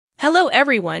Hello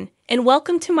everyone, and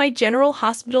welcome to my General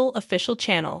Hospital official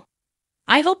channel.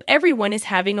 I hope everyone is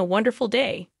having a wonderful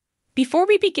day. Before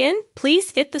we begin, please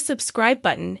hit the subscribe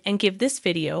button and give this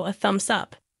video a thumbs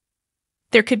up.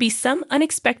 There could be some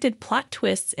unexpected plot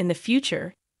twists in the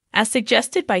future, as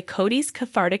suggested by Cody's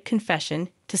cathartic confession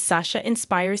to Sasha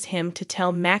inspires him to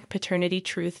tell Mac paternity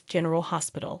truth General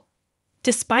Hospital.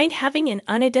 Despite having an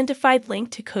unidentified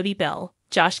link to Cody Bell,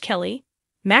 Josh Kelly,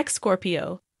 Mac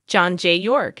Scorpio, John J.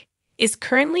 York, is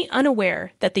currently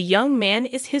unaware that the young man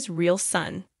is his real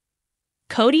son.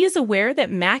 Cody is aware that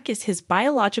Mac is his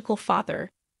biological father,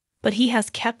 but he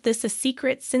has kept this a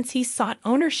secret since he sought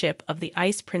ownership of the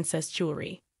Ice Princess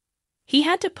jewelry. He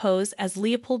had to pose as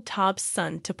Leopold Taub's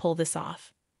son to pull this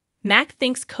off. Mac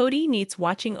thinks Cody needs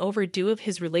watching over due of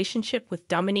his relationship with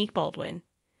Dominique Baldwin.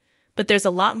 But there's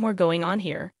a lot more going on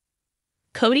here.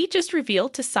 Cody just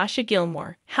revealed to Sasha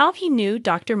Gilmore how he knew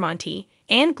Dr. Monty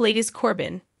and Gladys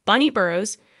Corbin, Bonnie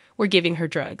Burroughs, were giving her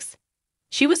drugs.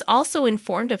 She was also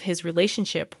informed of his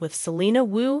relationship with Selena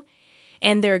Wu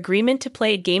and their agreement to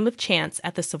play a game of chance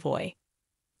at the Savoy.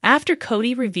 After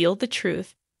Cody revealed the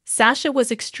truth, Sasha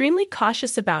was extremely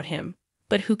cautious about him,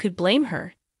 but who could blame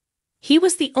her? He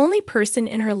was the only person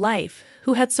in her life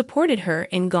who had supported her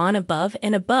and gone above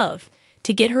and above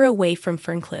to get her away from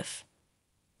Ferncliff.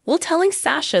 Will telling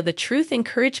Sasha the truth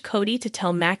encourage Cody to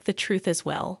tell Mac the truth as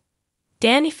well?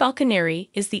 Danny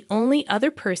Falconeri is the only other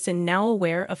person now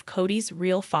aware of Cody's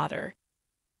real father.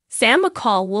 Sam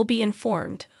McCall will be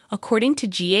informed, according to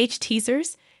GH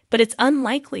teasers, but it's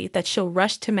unlikely that she'll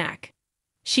rush to Mac.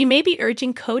 She may be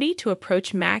urging Cody to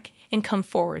approach Mac and come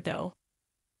forward, though.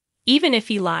 Even if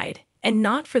he lied, and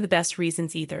not for the best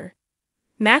reasons either.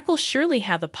 Mac will surely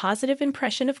have a positive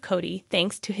impression of Cody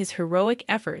thanks to his heroic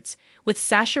efforts with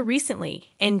Sasha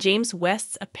recently and James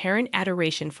West's apparent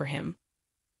adoration for him.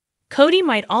 Cody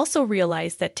might also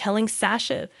realize that telling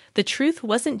Sasha the truth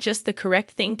wasn't just the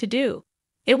correct thing to do,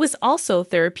 it was also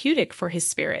therapeutic for his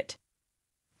spirit.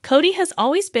 Cody has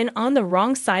always been on the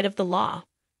wrong side of the law,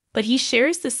 but he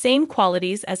shares the same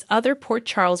qualities as other Port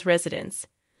Charles residents.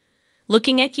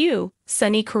 Looking at you,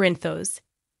 Sonny Corinthos,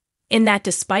 in that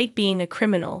despite being a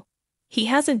criminal, he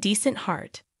has a decent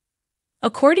heart.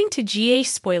 According to GH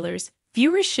spoilers,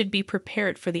 viewers should be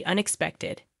prepared for the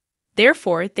unexpected.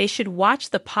 Therefore, they should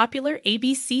watch the popular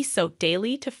ABC soap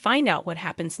daily to find out what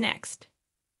happens next.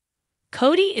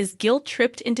 Cody is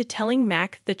guilt-tripped into telling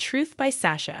Mac the truth by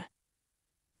Sasha.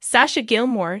 Sasha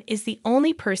Gilmore is the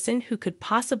only person who could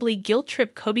possibly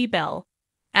guilt-trip Cody Bell,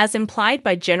 as implied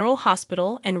by General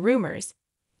Hospital and rumors,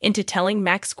 into telling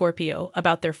Mac Scorpio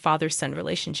about their father-son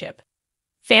relationship.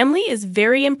 Family is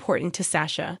very important to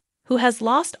Sasha, who has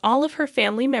lost all of her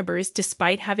family members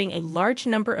despite having a large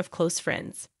number of close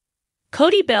friends.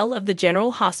 Cody Bell of the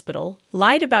General Hospital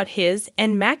lied about his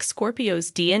and Mac Scorpio's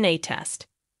DNA test.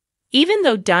 Even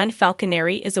though Don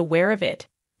Falconeri is aware of it,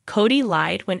 Cody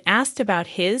lied when asked about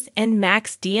his and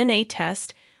Mac's DNA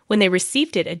test when they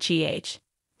received it at GH.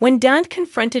 When Don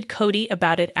confronted Cody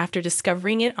about it after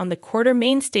discovering it on the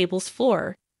Quartermain Stables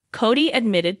floor, Cody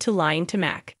admitted to lying to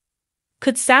Mac.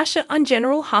 Could Sasha on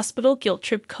General Hospital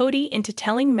guilt-trip Cody into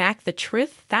telling Mac the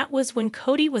truth? That was when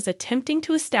Cody was attempting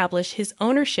to establish his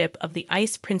ownership of the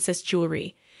Ice Princess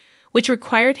jewelry, which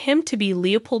required him to be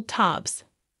Leopold Taub's.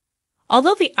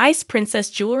 Although the Ice Princess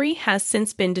jewelry has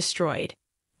since been destroyed,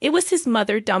 it was his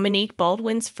mother Dominique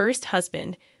Baldwin's first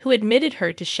husband who admitted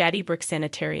her to Shaddybrook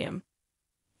Sanitarium.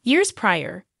 Years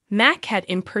prior, Mac had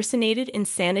impersonated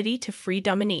insanity to free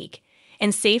Dominique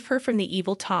and save her from the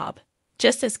evil Taub,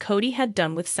 just as Cody had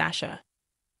done with Sasha.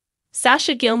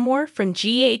 Sasha Gilmore from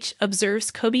GH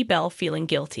observes Cody Bell feeling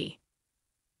guilty.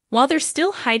 While they're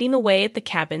still hiding away at the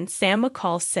cabin Sam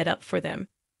McCall set up for them,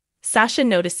 Sasha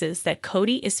notices that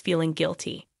Cody is feeling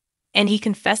guilty, and he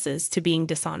confesses to being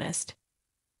dishonest.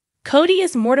 Cody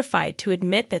is mortified to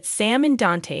admit that Sam and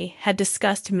Dante had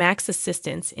discussed Mac's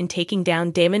assistance in taking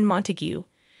down Damon Montague,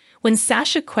 when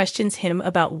Sasha questions him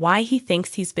about why he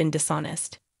thinks he's been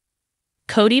dishonest.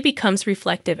 Cody becomes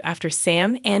reflective after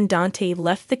Sam and Dante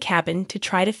left the cabin to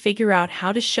try to figure out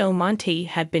how to show Monty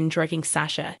had been drugging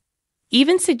Sasha,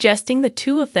 even suggesting the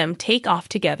two of them take off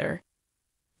together.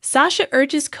 Sasha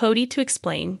urges Cody to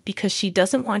explain because she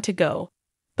doesn't want to go,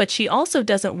 but she also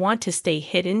doesn't want to stay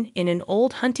hidden in an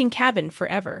old hunting cabin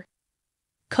forever.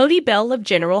 Cody Bell of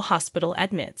General Hospital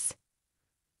admits.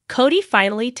 Cody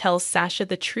finally tells Sasha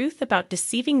the truth about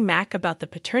deceiving Mac about the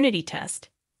paternity test,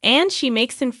 and she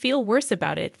makes him feel worse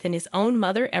about it than his own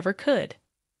mother ever could.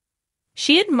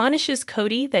 She admonishes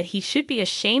Cody that he should be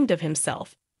ashamed of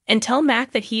himself and tell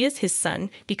Mac that he is his son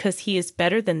because he is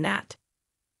better than that.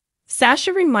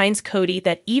 Sasha reminds Cody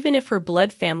that even if her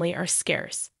blood family are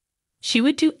scarce, she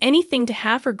would do anything to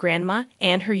have her grandma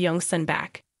and her young son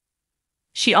back.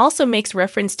 She also makes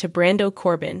reference to Brando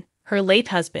Corbin, her late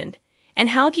husband, and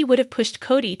how he would have pushed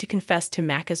Cody to confess to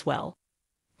Mac as well.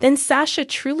 Then Sasha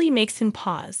truly makes him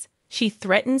pause. She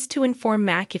threatens to inform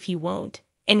Mac if he won't,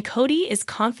 and Cody is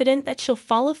confident that she'll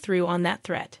follow through on that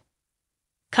threat.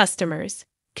 Customers,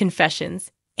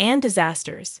 confessions, and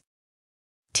disasters.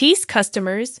 Tease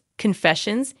customers,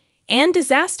 confessions, and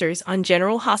disasters on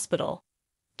General Hospital.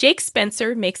 Jake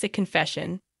Spencer makes a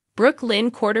confession, Brooke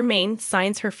Lynn Quartermain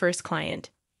signs her first client,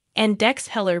 and Dex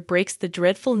Heller breaks the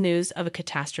dreadful news of a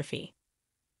catastrophe.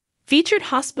 Featured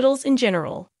hospitals in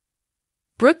general.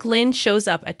 Brooke Lynn shows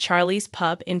up at Charlie's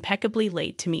pub impeccably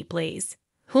late to meet Blaze,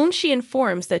 whom she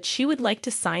informs that she would like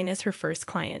to sign as her first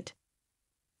client.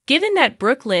 Given that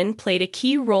Brooke Lynn played a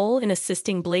key role in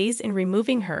assisting Blaze in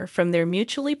removing her from their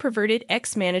mutually perverted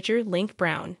ex-manager Link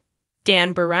Brown,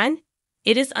 Dan Baran,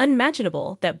 it is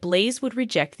unimaginable that Blaze would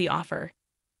reject the offer.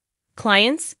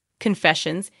 Clients,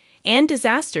 confessions, and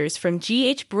disasters from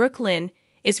G.H. Brooke Lynn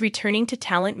is returning to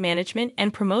talent management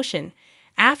and promotion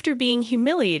after being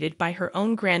humiliated by her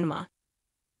own grandma.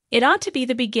 It ought to be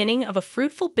the beginning of a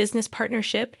fruitful business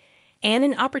partnership and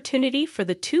an opportunity for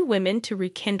the two women to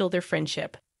rekindle their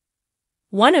friendship.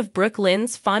 One of Brooke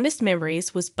Lynn's fondest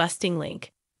memories was busting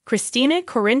Link. Christina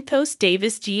Corinthos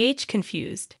Davis G.H.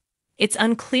 confused. It's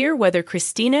unclear whether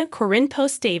Christina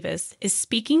Corinthos Davis is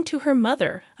speaking to her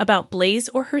mother about Blaze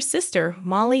or her sister,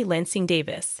 Molly Lansing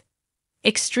Davis.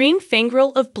 Extreme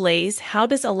fangirl of Blaze, how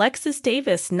does Alexis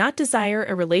Davis not desire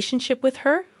a relationship with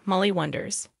her? Molly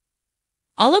wonders.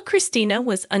 Although Christina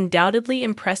was undoubtedly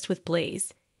impressed with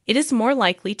Blaze, it is more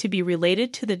likely to be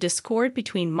related to the discord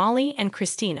between Molly and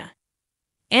Christina.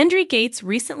 Andrea Gates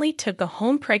recently took a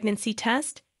home pregnancy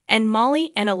test, and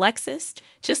Molly and Alexis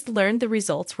just learned the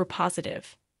results were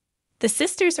positive. The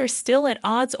sisters are still at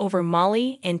odds over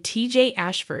Molly and TJ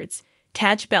Ashford's,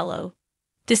 Taj Bello,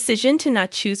 decision to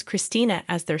not choose Christina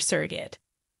as their surrogate.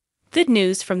 Good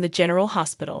news from the General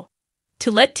Hospital.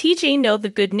 To let TJ know the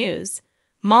good news,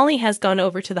 Molly has gone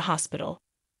over to the hospital.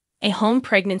 A home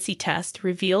pregnancy test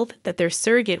revealed that their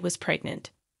surrogate was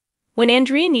pregnant. When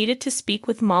Andrea needed to speak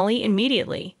with Molly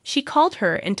immediately, she called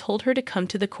her and told her to come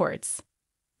to the courts.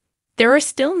 There are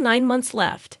still 9 months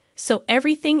left, so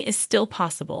everything is still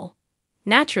possible.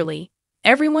 Naturally,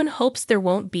 everyone hopes there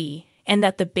won't be, and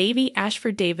that the baby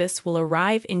Ashford Davis will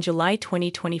arrive in July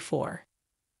 2024.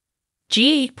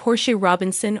 G.A. Portia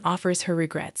Robinson offers her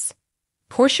regrets.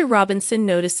 Portia Robinson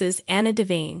notices Anna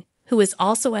Devane, who is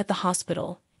also at the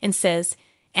hospital, and says,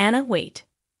 "Anna, wait.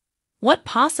 What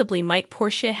possibly might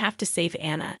Portia have to say to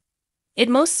Anna? It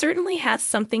most certainly has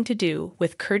something to do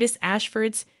with Curtis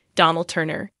Ashford's, Donald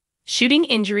Turner, shooting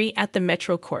injury at the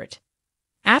Metro Court.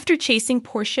 After chasing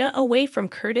Portia away from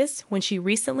Curtis when she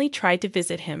recently tried to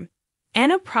visit him,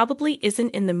 Anna probably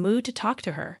isn't in the mood to talk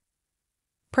to her.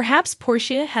 Perhaps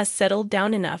Portia has settled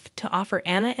down enough to offer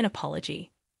Anna an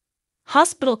apology."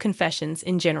 Hospital confessions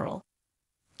in general.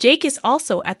 Jake is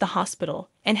also at the hospital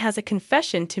and has a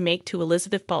confession to make to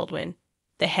Elizabeth Baldwin,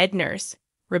 the head nurse,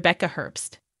 Rebecca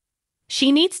Herbst.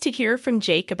 She needs to hear from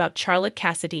Jake about Charlotte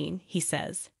Cassadine, he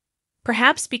says.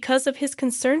 Perhaps because of his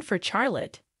concern for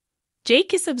Charlotte.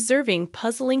 Jake is observing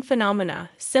puzzling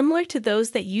phenomena similar to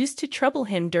those that used to trouble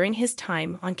him during his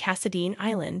time on Cassadine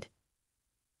Island.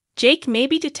 Jake may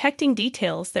be detecting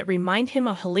details that remind him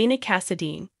of Helena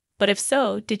Cassadine, but if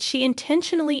so, did she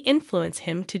intentionally influence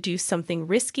him to do something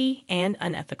risky and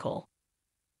unethical?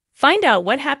 Find out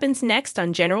what happens next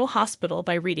on General Hospital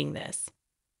by reading this.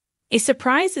 A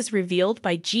surprise is revealed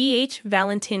by G.H.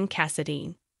 Valentin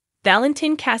Cassadine.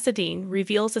 Valentin Cassadine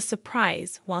reveals a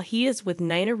surprise while he is with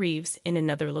Nina Reeves in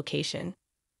another location.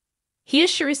 He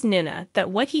assures Nina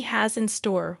that what he has in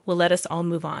store will let us all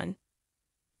move on.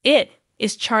 It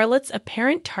is Charlotte's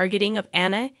apparent targeting of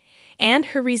Anna and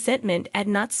her resentment at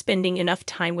not spending enough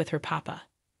time with her papa.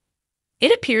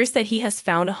 It appears that he has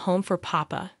found a home for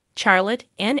Papa, Charlotte,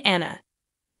 and Anna.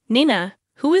 Nina,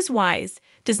 who is wise,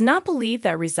 does not believe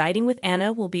that residing with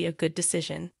Anna will be a good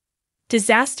decision.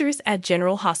 Disasters at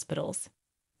General Hospitals.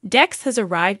 Dex has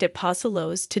arrived at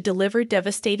Pozzuolo's to deliver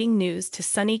devastating news to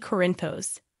Sonny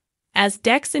Corinthos. As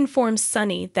Dex informs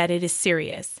Sonny that it is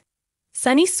serious,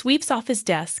 Sonny sweeps off his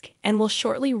desk and will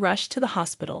shortly rush to the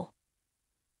hospital.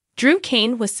 Drew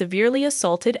Kane was severely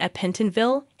assaulted at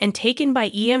Pentonville and taken by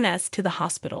EMS to the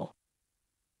hospital.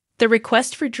 The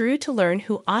request for Drew to learn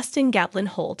who Austin Gatlin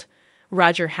Holt,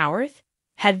 Roger Howarth,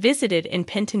 had visited in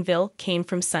Pentonville came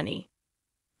from Sonny.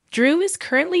 Drew is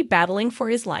currently battling for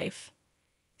his life.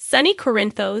 Sonny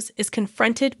Corinthos is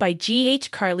confronted by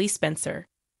G.H. Carly Spencer.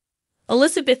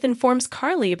 Elizabeth informs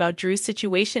Carly about Drew's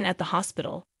situation at the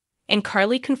hospital, and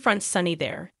Carly confronts Sonny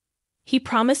there. He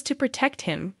promised to protect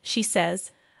him, she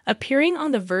says, appearing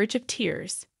on the verge of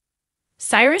tears.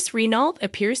 Cyrus Renault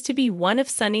appears to be one of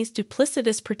Sonny's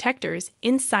duplicitous protectors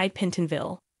inside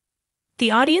Pentonville. The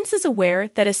audience is aware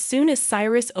that as soon as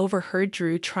Cyrus overheard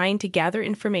Drew trying to gather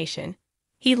information,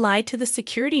 he lied to the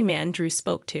security man Drew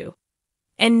spoke to.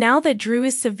 And now that Drew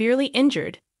is severely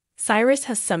injured, Cyrus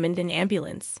has summoned an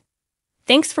ambulance.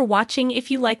 Thanks for watching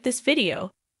if you like this video.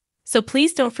 So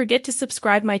please don't forget to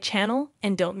subscribe my channel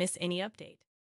and don't miss any updates.